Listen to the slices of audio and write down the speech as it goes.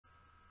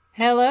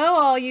Hello,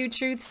 all you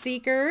truth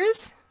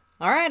seekers.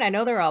 All right, I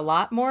know there are a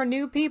lot more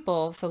new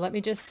people, so let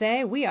me just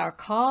say we are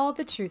called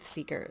the truth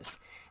seekers,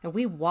 and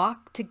we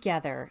walk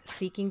together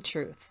seeking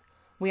truth.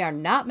 We are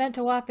not meant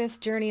to walk this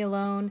journey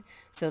alone,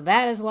 so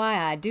that is why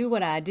I do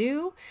what I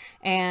do,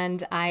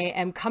 and I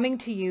am coming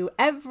to you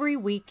every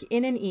week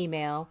in an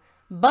email.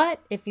 But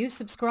if you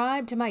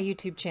subscribe to my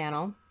YouTube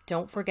channel,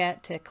 don't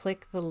forget to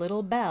click the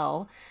little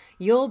bell.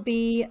 You'll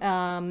be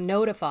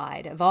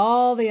notified of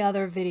all the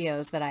other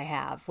videos that I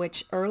have,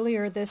 which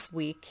earlier this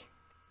week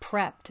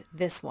prepped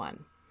this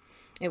one.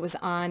 It was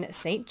on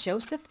St.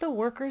 Joseph the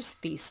Worker's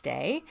Feast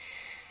Day,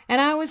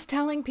 and I was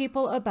telling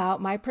people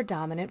about my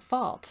predominant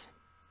fault.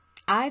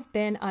 I've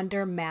been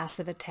under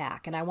massive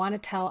attack, and I want to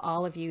tell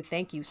all of you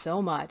thank you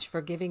so much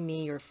for giving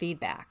me your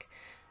feedback.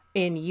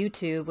 In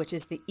YouTube, which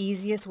is the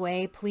easiest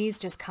way, please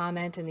just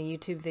comment in the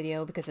YouTube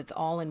video because it's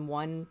all in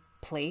one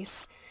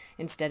place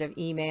instead of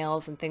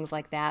emails and things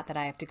like that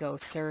I have to go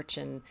search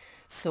and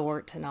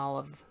sort and all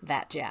of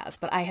that jazz.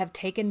 But I have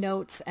taken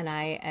notes and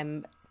I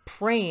am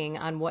praying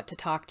on what to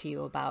talk to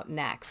you about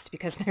next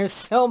because there's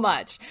so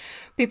much.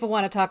 People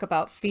want to talk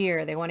about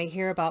fear. They want to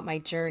hear about my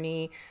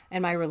journey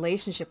and my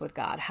relationship with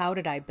God. How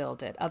did I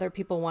build it? Other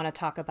people want to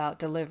talk about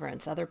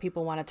deliverance. Other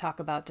people want to talk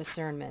about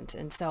discernment.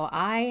 And so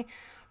I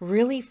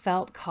really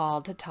felt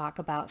called to talk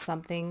about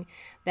something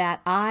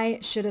that I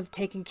should have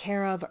taken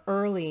care of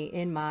early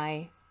in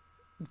my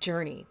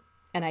journey.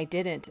 And I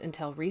didn't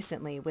until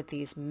recently with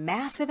these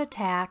massive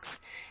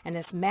attacks and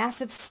this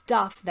massive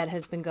stuff that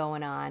has been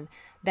going on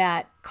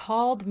that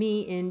called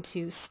me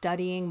into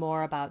studying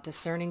more about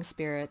discerning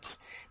spirits,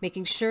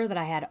 making sure that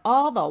I had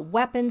all the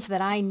weapons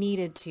that I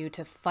needed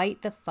to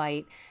fight the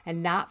fight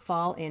and not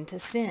fall into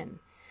sin.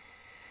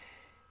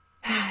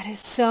 It is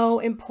so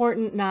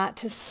important not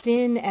to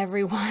sin,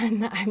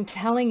 everyone. I'm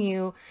telling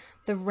you,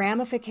 the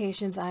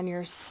ramifications on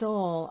your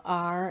soul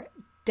are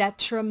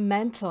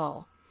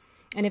detrimental.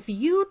 And if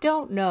you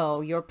don't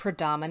know your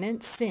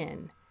predominant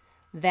sin,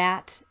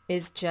 that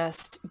is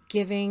just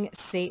giving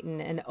Satan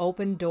an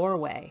open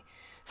doorway.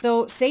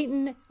 So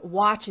Satan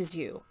watches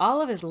you.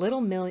 All of his little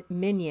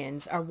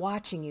minions are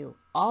watching you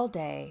all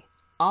day,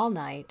 all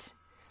night,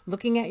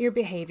 looking at your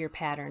behavior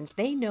patterns.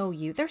 They know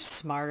you. They're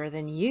smarter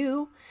than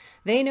you.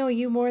 They know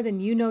you more than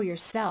you know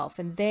yourself,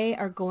 and they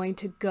are going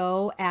to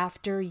go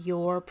after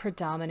your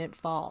predominant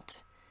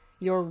fault,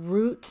 your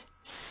root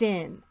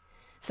sin.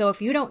 So if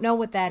you don't know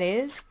what that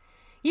is,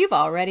 you've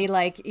already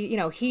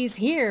he's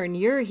here and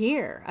you're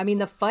here. I mean,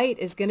 the fight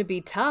is going to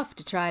be tough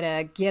to try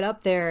to get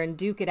up there and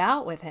duke it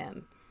out with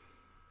him.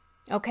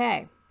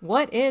 Okay,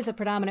 what is a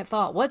predominant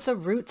fault? What's a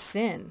root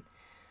sin?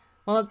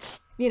 Well,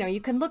 it's,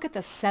 you can look at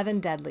the 7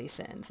 deadly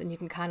sins and you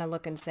can kind of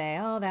look and say,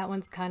 oh, that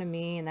one's kind of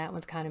me and that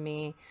one's kind of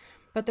me.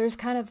 But there's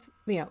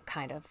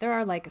there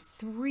are like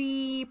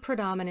 3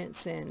 predominant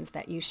sins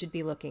that you should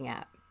be looking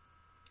at: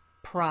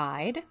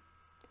 pride,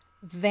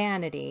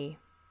 vanity,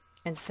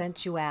 and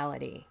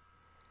sensuality.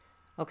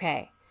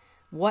 Okay,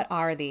 what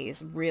are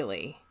these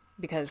really?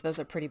 Because those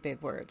are pretty big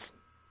words.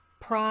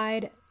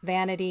 Pride,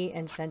 vanity,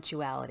 and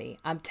sensuality.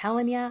 I'm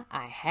telling you,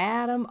 I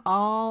had them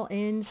all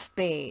in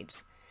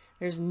spades.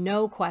 There's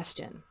no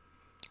question.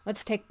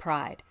 Let's take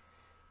pride.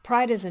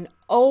 Pride is an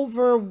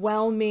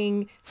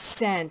overwhelming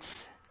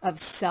sense of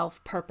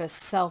self-purpose,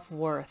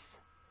 self-worth.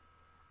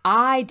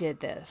 I did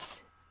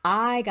this.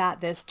 I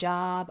got this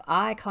job.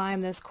 I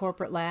climbed this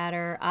corporate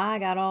ladder. I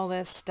got all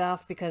this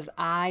stuff because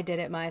I did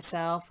it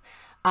myself.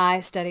 I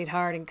studied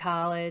hard in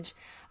college.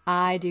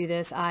 I do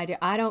this. I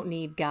don't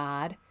need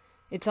God.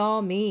 It's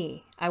all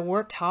me. I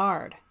worked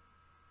hard.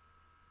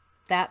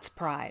 That's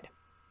pride.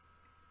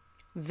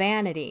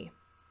 Vanity.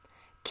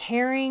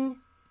 Caring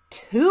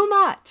too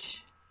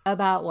much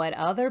about what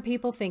other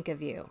people think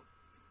of you.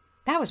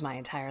 That was my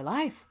entire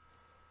life.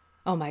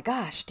 Oh my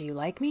gosh, do you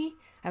like me?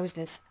 I was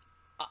this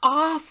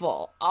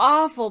awful,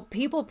 awful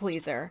people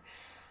pleaser.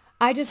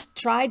 I just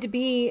tried to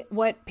be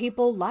what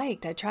people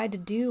liked. I tried to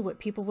do what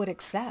people would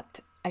accept.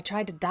 I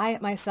tried to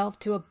diet myself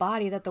to a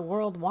body that the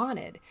world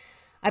wanted.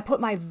 I put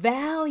my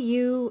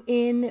value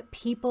in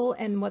people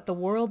and what the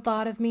world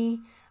thought of me.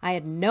 I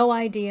had no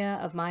idea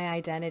of my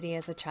identity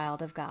as a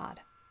child of God.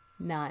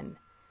 None.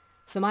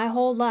 So my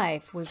whole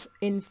life was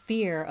in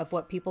fear of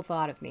what people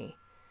thought of me.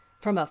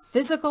 From a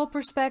physical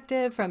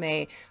perspective, from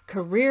a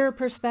career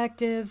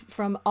perspective,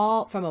 from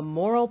a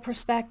moral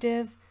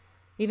perspective,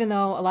 even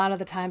though a lot of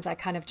the times I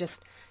kind of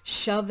just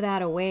shoved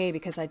that away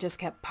because I just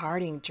kept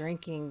partying,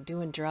 drinking,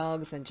 doing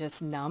drugs, and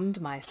just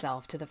numbed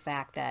myself to the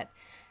fact that,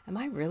 am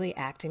I really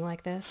acting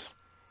like this?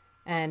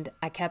 And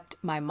I kept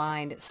my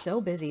mind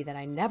so busy that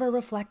I never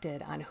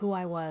reflected on who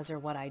I was or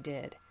what I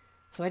did.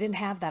 So I didn't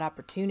have that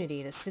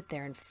opportunity to sit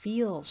there and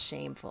feel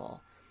shameful.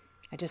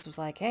 I just was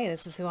like, hey,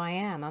 this is who I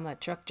am. I'm a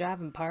truck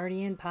driving,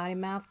 partying, potty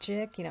mouth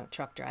chick.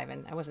 Truck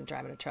driving. I wasn't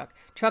driving a truck.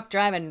 Truck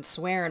driving,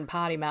 swearing,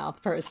 potty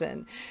mouth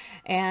person.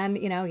 And,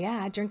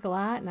 I drink a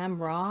lot and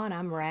I'm raw and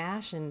I'm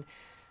rash and,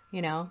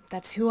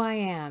 that's who I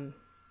am.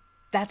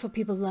 That's what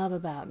people love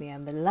about me.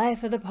 I'm the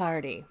life of the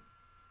party.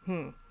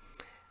 And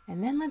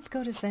then let's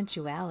go to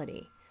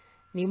sensuality.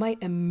 And you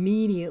might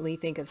immediately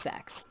think of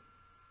sex.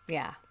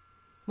 Yeah.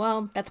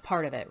 Well, that's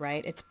part of it,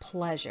 right? It's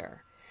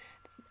pleasure.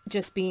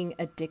 Just being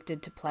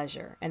addicted to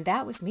pleasure. And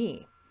that was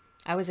me.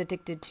 I was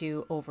addicted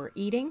to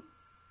overeating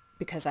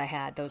because I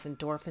had those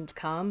endorphins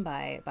come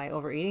by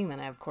overeating. Then,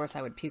 of course,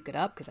 I would puke it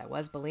up because I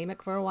was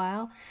bulimic for a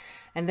while.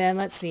 And then,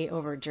 let's see,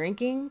 over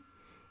drinking,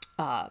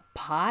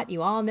 pot.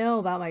 You all know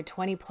about my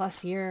 20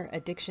 plus year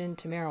addiction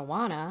to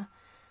marijuana.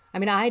 I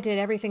mean, I did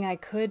everything I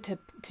could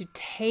to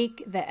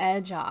take the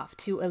edge off,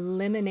 to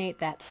eliminate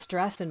that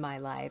stress in my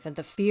life and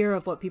the fear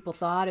of what people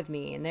thought of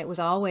me. And it was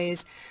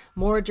always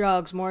more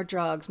drugs,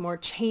 more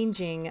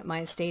changing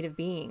my state of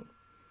being.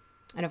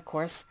 And of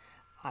course,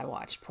 I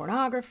watched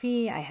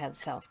pornography, I had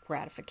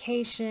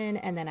self-gratification,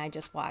 and then I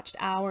just watched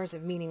hours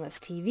of meaningless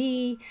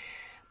TV.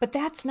 But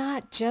that's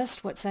not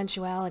just what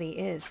sensuality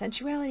is.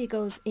 Sensuality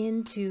goes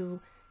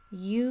into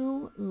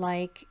you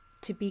like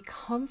to be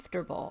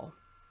comfortable.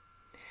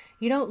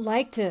 You don't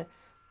like to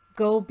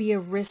go be a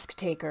risk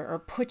taker or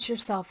put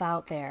yourself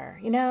out there.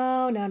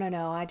 No.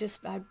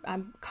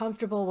 I'm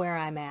comfortable where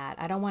I'm at.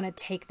 I don't want to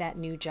take that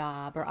new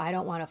job, or I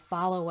don't want to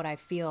follow what I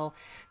feel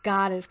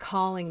God is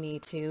calling me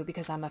to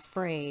because I'm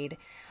afraid.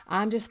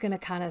 I'm just going to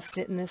kind of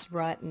sit in this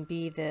rut and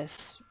be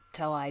this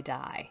till I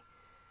die.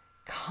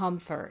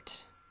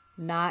 Comfort,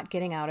 not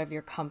getting out of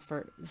your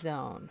comfort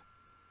zone.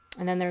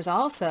 And then there's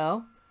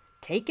also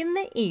taking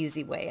the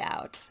easy way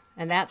out.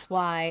 And that's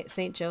why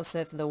St.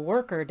 Joseph, the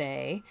Worker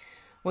Day,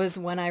 was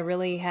when I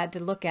really had to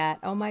look at,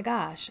 oh my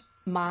gosh,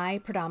 my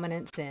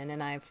predominant sin,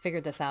 and I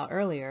figured this out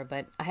earlier,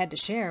 but I had to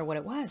share what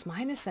it was.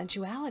 Mine is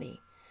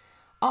sensuality.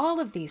 All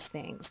of these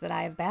things that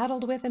I have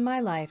battled with in my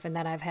life and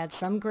that I've had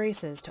some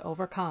graces to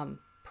overcome,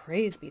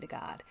 praise be to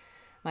God.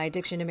 My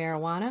addiction to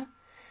marijuana,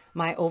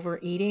 my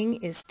overeating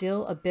is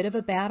still a bit of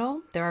a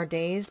battle. There are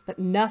days, but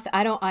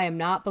I am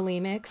not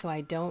bulimic, so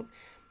I don't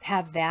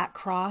have that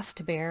cross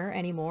to bear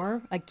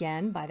anymore,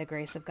 again, by the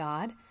grace of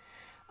God.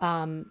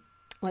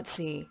 Let's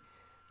see,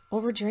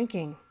 over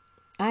drinking.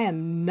 I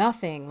am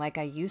nothing like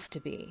I used to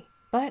be,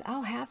 but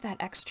I'll have that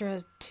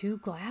extra 2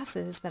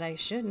 glasses that I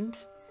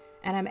shouldn't.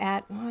 And I'm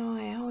at,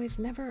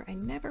 I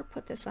never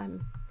put this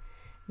on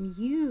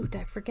mute.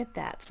 I forget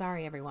that.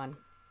 Sorry, everyone.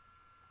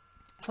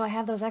 So I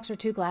have those extra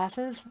 2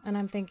 glasses and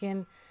I'm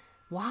thinking,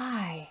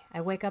 why? I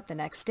wake up the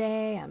next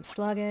day, I'm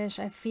sluggish,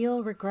 I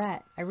feel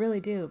regret. I really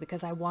do,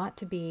 because I want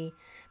to be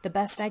the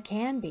best I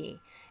can be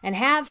and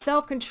have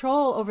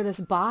self-control over this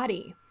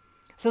body.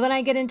 So then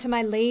I get into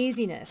my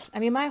laziness. I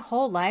mean, my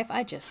whole life,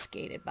 I just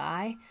skated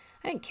by.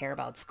 I didn't care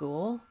about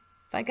school.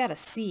 If I got a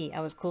C, I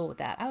was cool with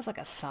that. I was like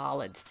a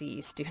solid C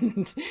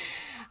student.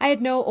 I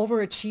had no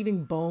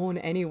overachieving bone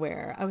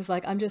anywhere. I was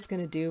like, I'm just going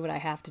to do what I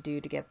have to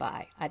do to get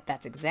by.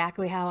 That's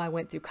exactly how I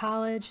went through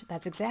college.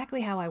 That's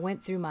exactly how I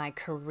went through my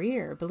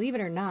career. Believe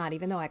it or not,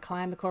 even though I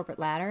climbed the corporate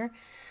ladder,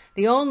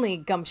 the only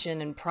gumption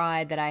and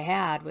pride that I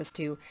had was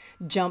to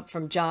jump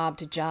from job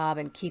to job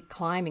and keep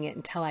climbing it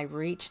until I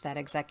reached that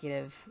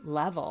executive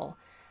level.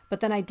 But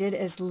then I did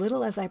as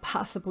little as I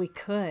possibly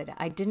could.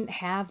 I didn't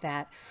have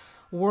that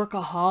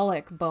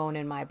workaholic bone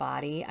in my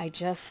body. I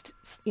just,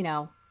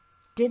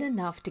 did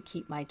enough to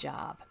keep my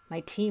job.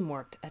 My team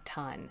worked a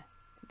ton.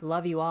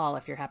 Love you all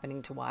if you're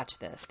happening to watch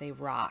this. They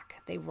rock.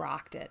 They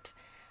rocked it.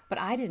 But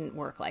I didn't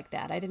work like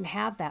that. I didn't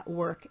have that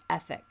work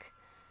ethic.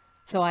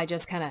 So I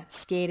just kind of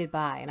skated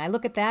by. And I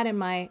look at that in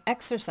my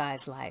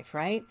exercise life,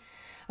 right?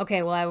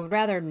 Okay, well, I would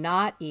rather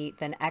not eat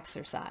than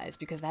exercise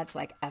because that's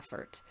like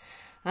effort.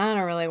 I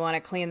don't really want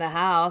to clean the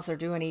house or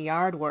do any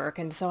yard work.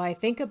 And so I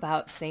think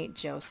about St.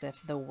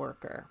 Joseph, the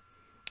Worker,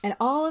 and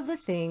all of the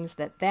things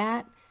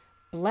that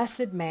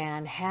blessed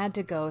man had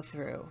to go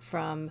through,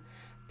 from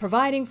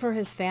providing for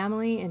his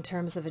family in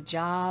terms of a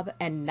job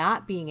and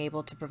not being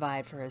able to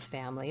provide for his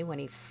family when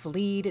he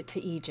fled to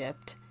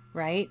Egypt,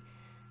 right?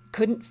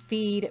 Couldn't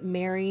feed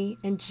Mary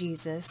and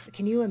Jesus.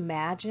 Can you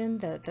imagine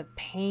the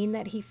pain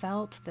that he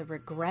felt, the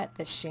regret,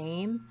 the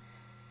shame?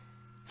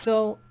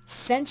 So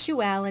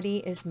sensuality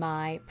is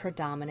my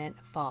predominant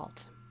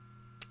fault.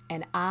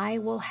 And I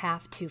will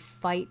have to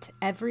fight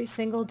every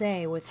single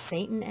day with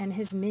Satan and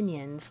his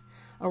minions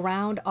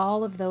around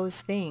all of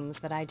those things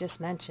that I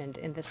just mentioned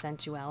in the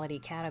sensuality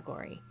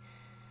category.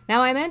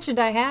 Now, I mentioned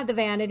I had the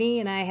vanity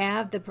and I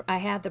had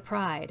the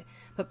pride,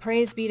 but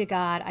praise be to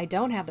God,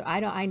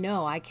 I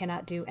know I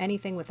cannot do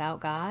anything without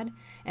God,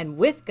 and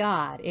with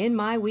God in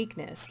my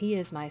weakness, he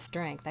is my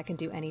strength. I can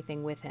do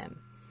anything with him.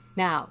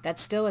 Now,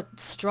 that's still a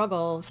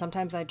struggle.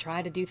 Sometimes I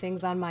try to do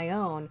things on my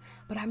own,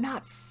 but I'm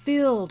not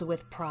filled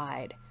with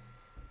pride.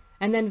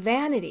 And then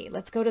vanity.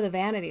 Let's go to the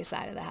vanity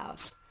side of the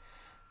house.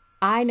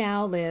 I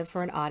now live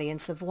for an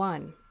audience of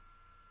one.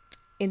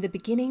 In the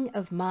beginning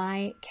of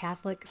my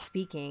Catholic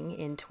speaking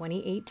in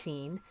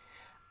 2018,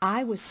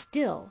 I was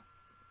still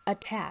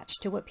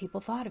attached to what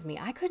people thought of me.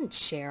 I couldn't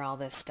share all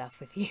this stuff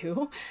with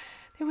you.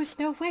 There was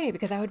no way,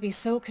 because I would be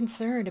so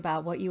concerned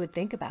about what you would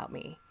think about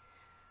me.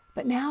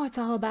 But now it's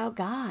all about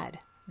God.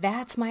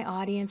 That's my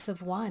audience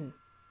of one.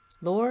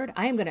 Lord,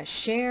 I am going to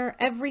share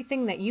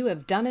everything that you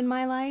have done in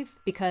my life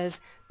because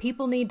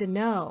people need to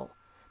know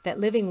that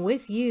living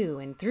with you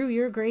and through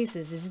your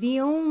graces is the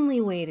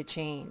only way to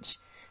change,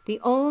 the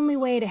only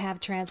way to have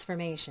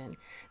transformation,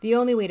 the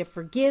only way to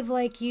forgive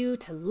like you,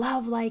 to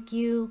love like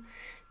you,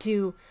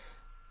 to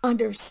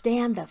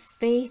understand the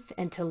faith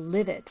and to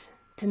live it,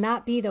 to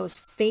not be those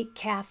fake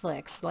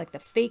Catholics, like the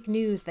fake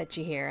news that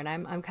you hear. And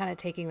I'm kind of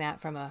taking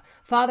that from a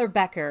Father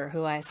Becker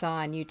who I saw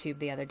on YouTube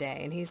the other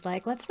day. And he's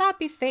like, let's not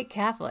be fake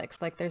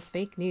Catholics like there's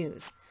fake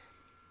news.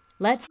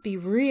 Let's be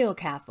real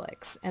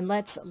Catholics and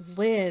let's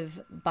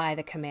live by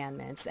the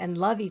commandments and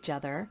love each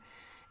other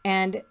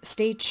and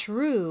stay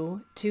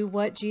true to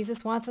what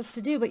Jesus wants us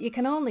to do. But you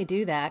can only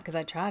do that because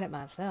I tried it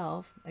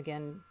myself.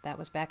 Again, that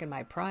was back in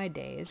my pride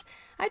days.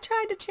 I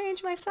tried to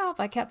change myself.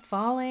 I kept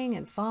falling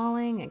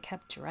and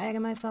kept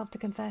dragging myself to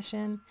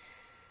confession.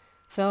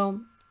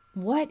 So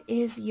what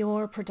is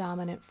your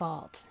predominant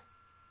fault?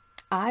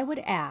 I would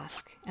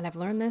ask, and I've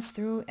learned this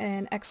through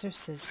an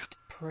exorcist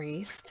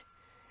priest,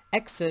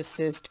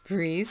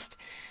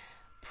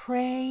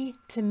 pray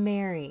to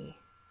Mary,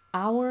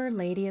 Our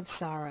Lady of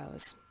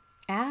Sorrows.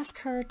 Ask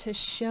her to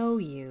show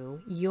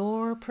you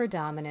your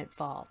predominant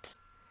fault,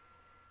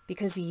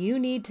 because you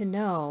need to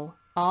know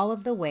all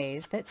of the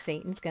ways that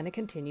Satan's going to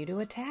continue to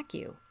attack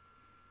you.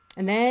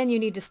 And then you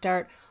need to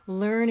start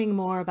learning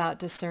more about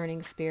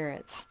discerning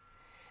spirits.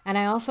 And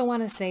I also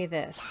want to say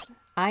this.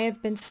 I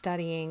have been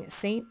studying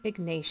St.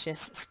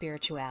 Ignatius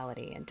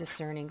spirituality and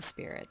discerning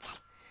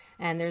spirits.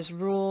 And there's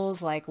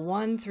rules like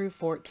 1 through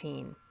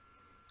 14.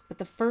 But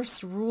the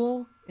first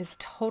rule is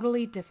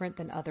totally different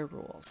than other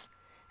rules.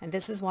 And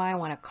this is why I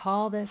want to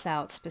call this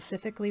out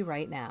specifically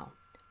right now.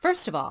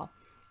 First of all,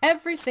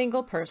 every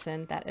single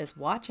person that is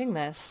watching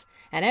this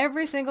and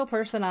every single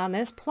person on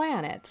this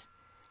planet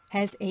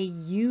has a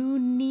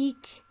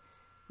unique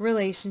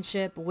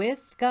relationship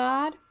with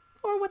God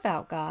or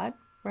without God,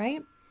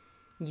 right?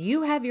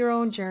 You have your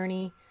own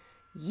journey.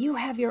 You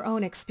have your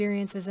own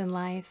experiences in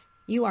life.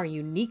 You are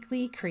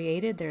uniquely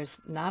created.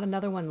 There's not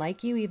another one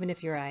like you, even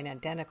if you're an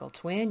identical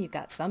twin. You've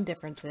got some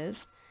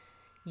differences.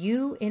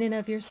 You in and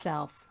of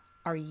yourself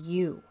are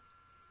you.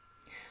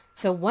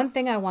 So one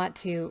thing I want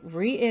to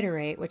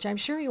reiterate, which I'm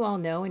sure you all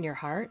know in your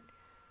heart,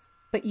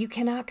 but you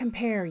cannot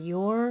compare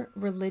your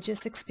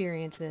religious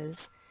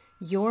experiences,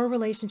 your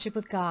relationship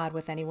with God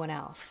with anyone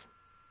else.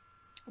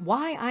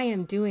 Why I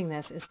am doing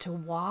this is to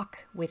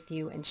walk with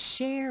you and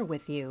share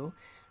with you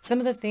some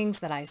of the things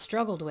that I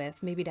struggled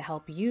with, maybe to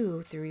help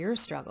you through your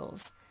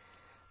struggles,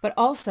 but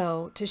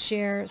also to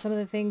share some of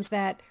the things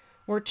that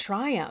were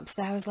triumphs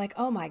that I was like,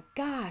 oh my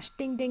gosh,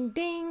 ding, ding,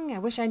 ding. I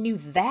wish I knew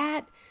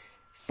that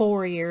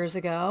 4 years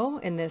ago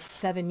in this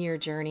 7-year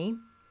journey.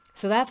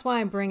 So that's why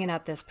I'm bringing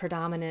up this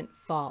predominant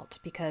fault,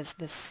 because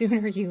the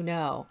sooner you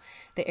know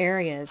the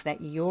areas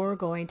that you're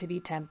going to be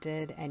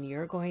tempted and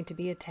you're going to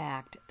be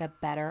attacked, the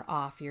better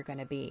off you're going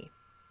to be.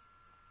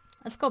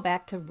 Let's go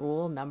back to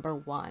rule number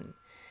 1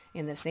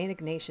 in the St.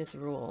 Ignatius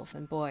rules.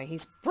 And boy,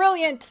 he's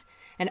brilliant.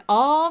 And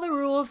all the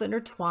rules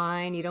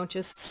intertwine. You don't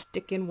just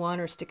stick in one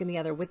or stick in the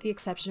other, with the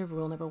exception of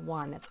rule number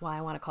 1. That's why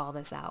I want to call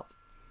this out.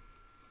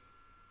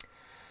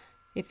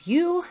 If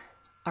you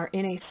are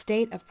in a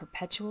state of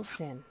perpetual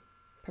sin,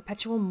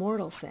 perpetual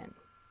mortal sin,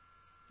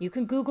 you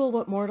can Google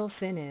what mortal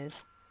sin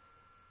is.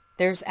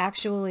 There's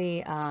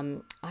actually,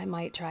 I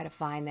might try to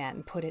find that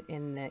and put it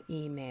in the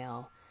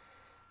email.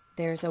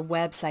 There's a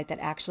website that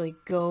actually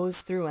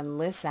goes through and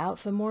lists out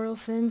some mortal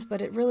sins,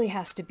 but it really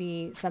has to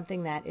be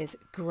something that is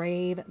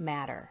grave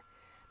matter.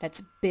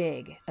 That's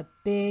big, a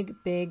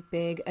big, big,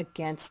 big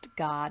against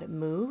God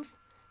move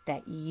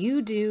that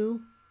you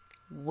do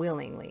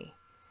willingly.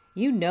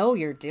 You know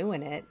you're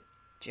doing it,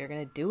 but you're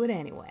going to do it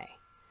anyway.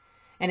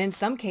 And in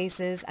some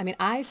cases, I mean,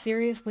 I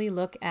seriously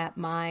look at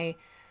my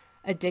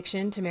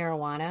addiction to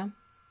marijuana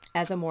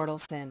as a mortal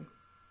sin.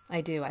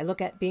 I do. I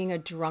look at being a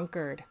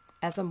drunkard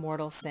as a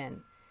mortal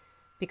sin,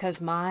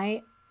 because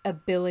my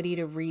ability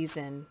to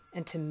reason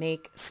and to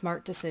make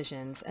smart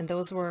decisions, and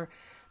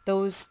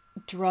those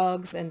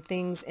drugs and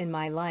things in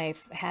my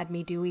life had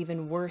me do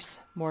even worse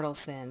mortal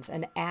sins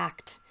and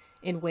act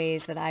in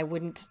ways that I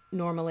wouldn't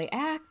normally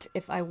act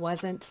if I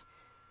wasn't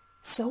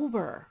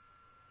sober.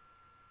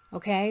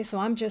 Okay, so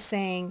I'm just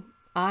saying,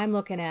 I'm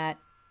looking at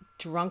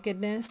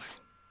drunkenness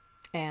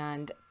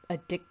and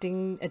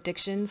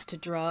addictions to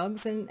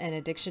drugs and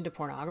addiction to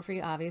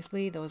pornography.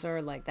 Obviously, those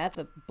are like, that's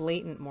a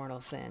blatant mortal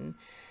sin.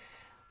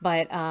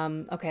 But,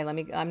 okay,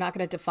 I'm not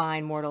going to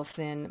define mortal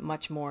sin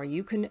much more.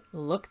 You can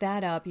look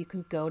that up. You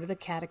can go to the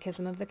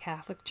Catechism of the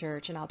Catholic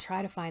Church, and I'll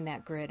try to find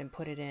that grid and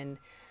put it in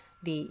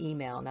the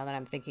email now that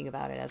I'm thinking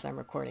about it as I'm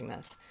recording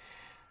this.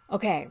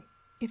 Okay,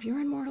 if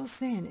you're in mortal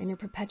sin and you're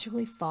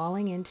perpetually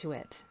falling into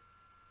it,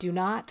 do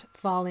not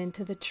fall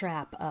into the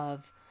trap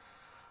of,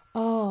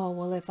 oh,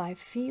 well, if I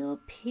feel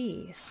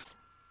peace,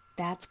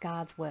 that's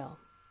God's will.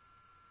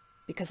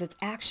 Because it's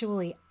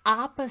actually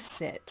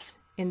opposite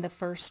in the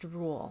first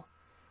rule.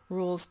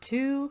 Rules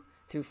 2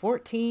 through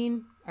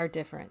 14 are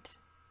different.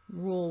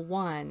 Rule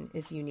 1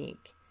 is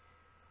unique.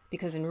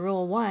 Because in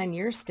rule 1,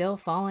 you're still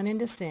falling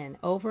into sin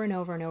over and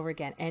over and over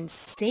again. And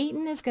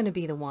Satan is going to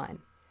be the one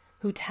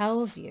who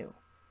tells you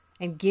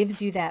and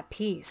gives you that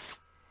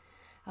peace.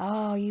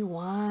 Oh, you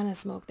want to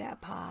smoke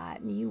that pot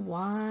and you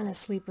want to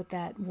sleep with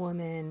that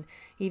woman,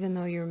 even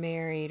though you're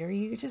married, or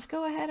you just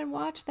go ahead and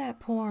watch that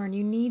porn.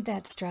 You need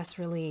that stress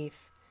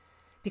relief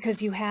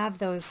because you have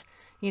those,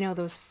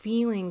 those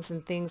feelings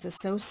and things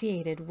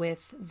associated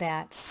with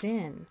that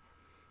sin.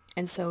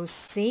 And so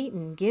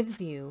Satan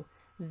gives you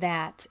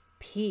that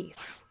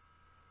peace.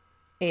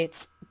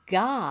 It's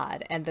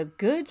God and the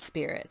good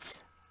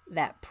spirits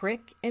that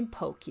prick and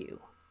poke you.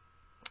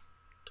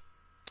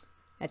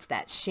 It's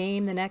that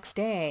shame the next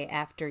day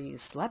after you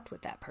slept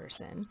with that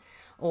person,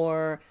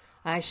 or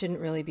I shouldn't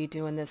really be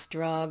doing this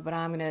drug, but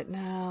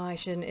no, I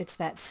shouldn't. It's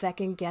that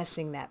second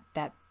guessing,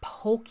 that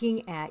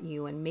poking at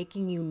you and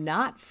making you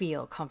not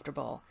feel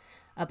comfortable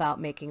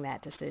about making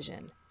that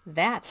decision.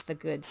 That's the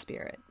good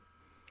spirit.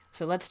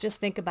 So let's just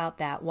think about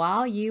that.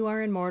 While you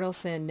are in mortal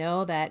sin,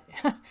 know that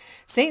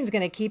Satan's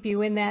going to keep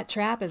you in that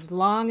trap as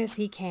long as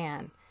he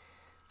can.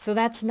 So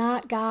that's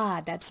not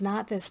God. That's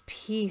not this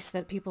peace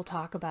that people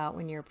talk about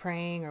when you're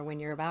praying or when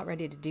you're about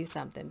ready to do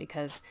something,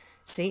 because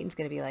Satan's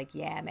going to be like,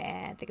 yeah,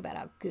 man, think about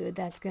how good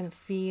that's going to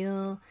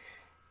feel,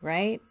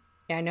 right?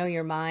 I know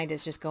your mind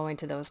is just going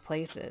to those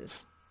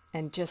places,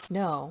 and just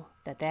know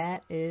that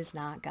that is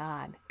not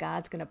God.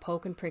 God's going to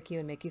poke and prick you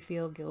and make you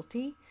feel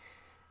guilty,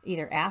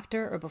 either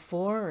after or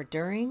before or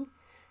during.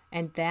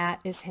 And that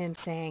is him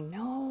saying,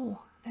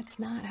 no, that's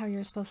not how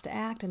you're supposed to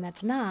act. And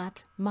that's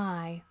not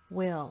my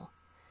will.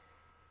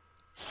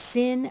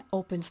 Sin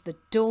opens the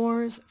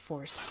doors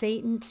for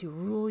Satan to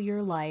rule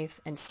your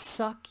life and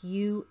suck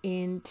you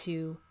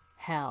into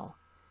hell.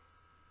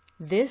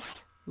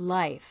 This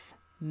life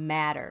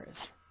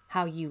matters.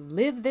 How you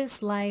live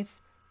this life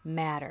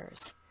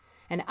matters.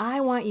 And I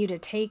want you to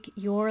take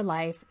your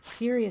life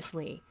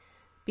seriously,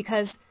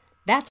 because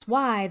that's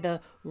why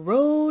the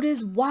road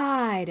is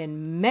wide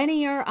and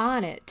many are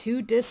on it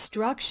to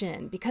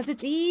destruction, because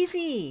it's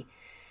easy.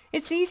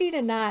 It's easy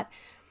to not,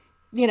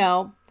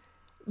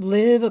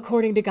 live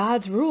according to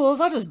God's rules.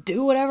 I'll just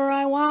do whatever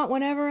I want,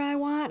 whenever I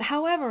want,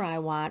 however I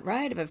want,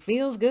 right? If it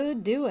feels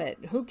good, do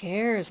it. Who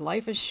cares?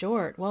 Life is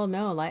short. Well,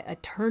 no,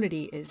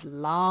 eternity is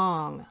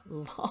long,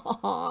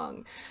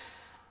 long.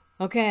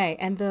 Okay,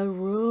 and the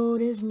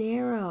road is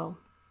narrow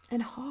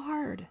and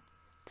hard.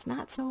 It's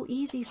not so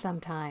easy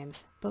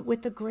sometimes, but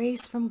with the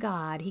grace from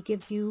God, he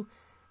gives you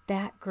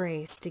that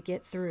grace to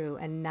get through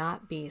and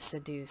not be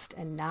seduced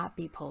and not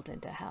be pulled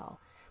into hell.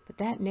 But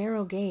that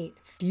narrow gate,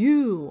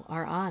 few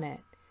are on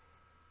it.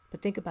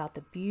 But think about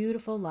the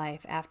beautiful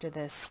life after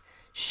this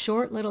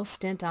short little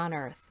stint on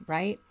earth,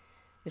 right?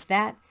 Is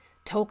that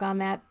toke on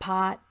that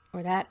pot,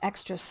 or that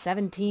extra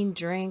 17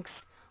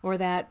 drinks, or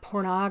that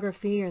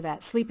pornography, or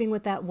that sleeping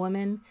with that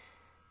woman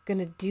going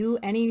to do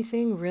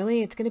anything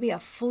really? It's going to be a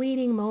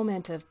fleeting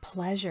moment of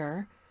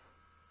pleasure.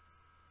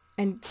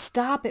 And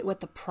stop it with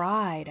the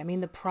pride. I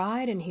mean, the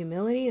pride and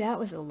humility, that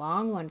was a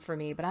long one for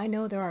me. But I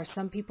know there are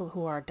some people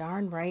who are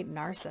darn right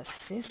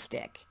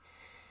narcissistic.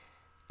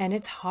 And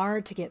it's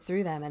hard to get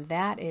through them. And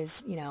that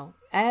is,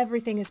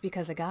 everything is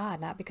because of God,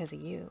 not because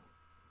of you.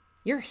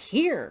 You're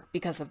here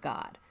because of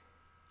God.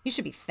 You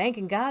should be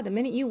thanking God the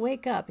minute you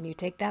wake up and you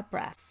take that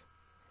breath.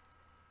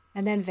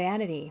 And then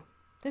vanity.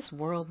 This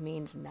world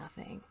means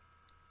nothing.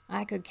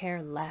 I could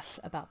care less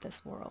about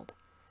this world.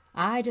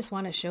 I just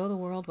want to show the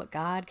world what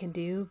God can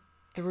do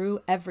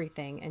through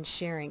everything and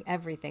sharing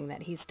everything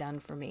that he's done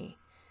for me.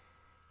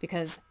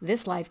 Because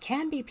this life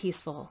can be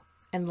peaceful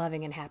and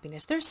loving and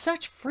happiness. There's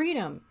such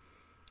freedom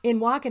in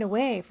walking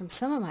away from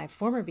some of my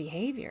former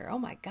behavior. Oh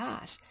my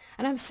gosh.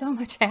 And I'm so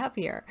much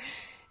happier.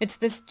 It's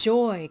this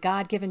joy,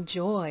 God-given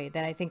joy,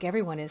 that I think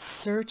everyone is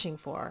searching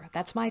for.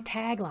 That's my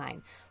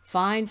tagline.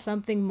 Find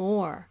something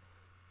more.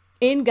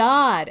 In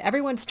God,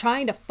 everyone's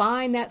trying to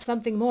find that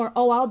something more.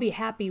 Oh, I'll be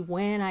happy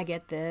when I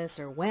get this,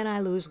 or when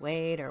I lose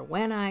weight, or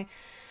when I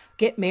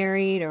get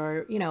married,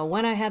 or,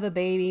 when I have a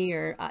baby,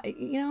 or,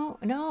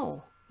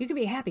 no. You can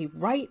be happy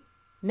right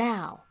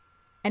now.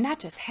 And not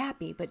just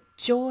happy, but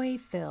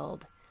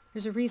joy-filled.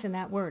 There's a reason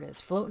that word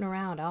is floating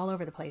around all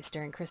over the place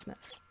during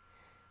Christmas.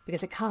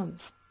 Because it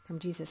comes from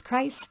Jesus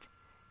Christ,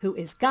 who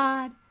is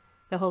God,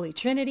 the Holy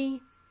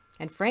Trinity,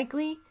 and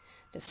frankly,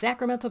 the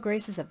sacramental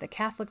graces of the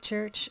Catholic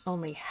Church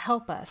only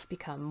help us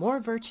become more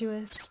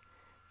virtuous,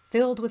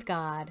 filled with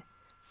God,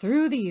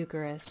 through the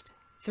Eucharist,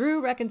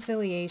 through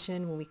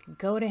reconciliation, when we can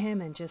go to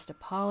him and just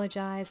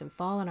apologize and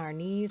fall on our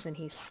knees, and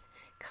he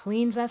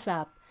cleans us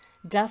up,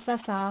 dusts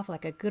us off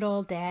like a good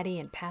old daddy,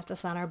 and pats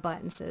us on our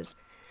butt and says,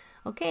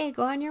 okay,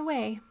 go on your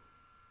way,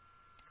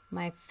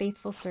 my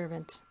faithful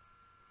servant.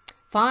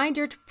 Find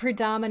your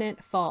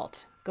predominant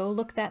fault. Go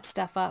look that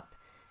stuff up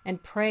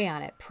and pray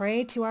on it.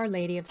 Pray to Our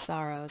Lady of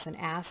Sorrows and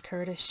ask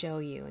her to show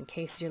you. In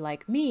case you're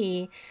like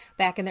me,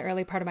 back in the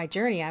early part of my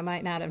journey, I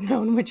might not have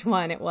known which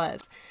one it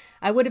was.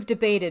 I would have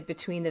debated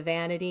between the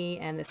vanity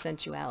and the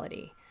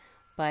sensuality.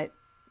 But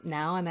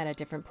now I'm at a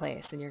different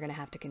place, and you're going to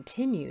have to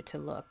continue to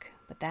look.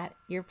 But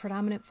your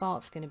predominant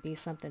fault is going to be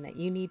something that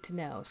you need to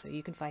know so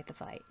you can fight the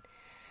fight.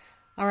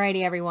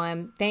 Alrighty,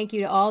 everyone. Thank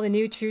you to all the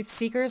new truth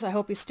seekers. I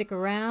hope you stick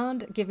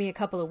around. Give me a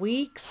couple of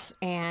weeks,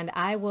 and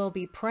I will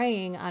be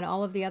praying on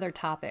all of the other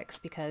topics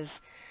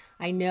because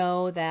I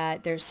know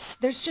that there's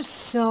just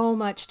so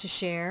much to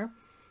share,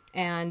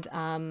 and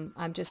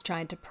I'm just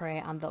trying to pray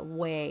on the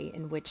way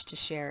in which to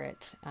share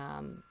it.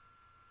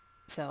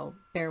 So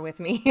bear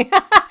with me.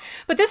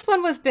 But this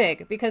one was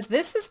big because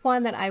this is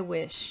one that I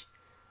wish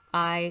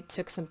I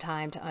took some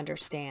time to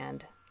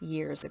understand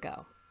years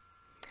ago.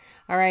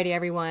 Alrighty,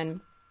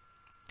 everyone.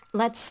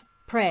 Let's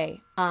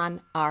pray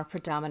on our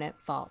predominant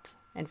fault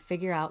and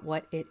figure out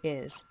what it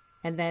is.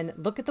 And then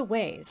look at the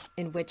ways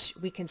in which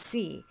we can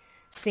see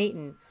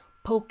Satan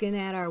poking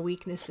at our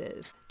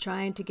weaknesses,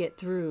 trying to get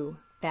through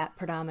that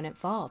predominant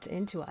fault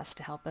into us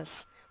to help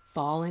us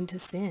fall into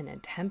sin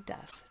and tempt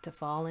us to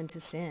fall into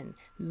sin,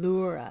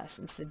 lure us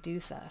and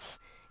seduce us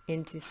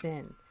into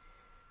sin.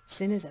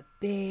 Sin is a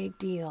big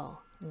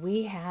deal.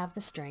 We have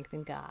the strength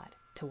in God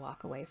to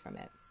walk away from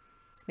it.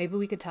 Maybe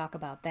we could talk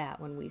about that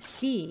when we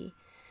see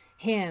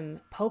him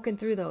poking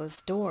through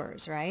those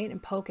doors, right?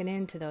 And poking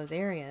into those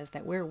areas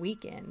that we're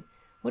weak in.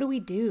 What do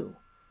we do?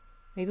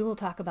 Maybe we'll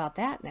talk about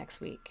that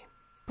next week.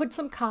 Put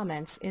some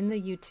comments in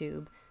the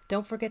YouTube.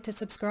 Don't forget to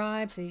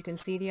subscribe so you can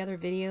see the other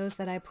videos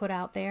that I put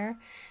out there.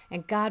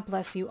 And God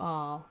bless you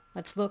all.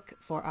 Let's look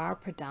for our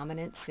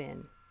predominant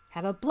sin.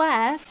 Have a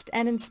blessed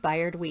and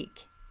inspired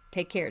week.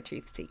 Take care,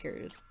 truth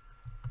seekers.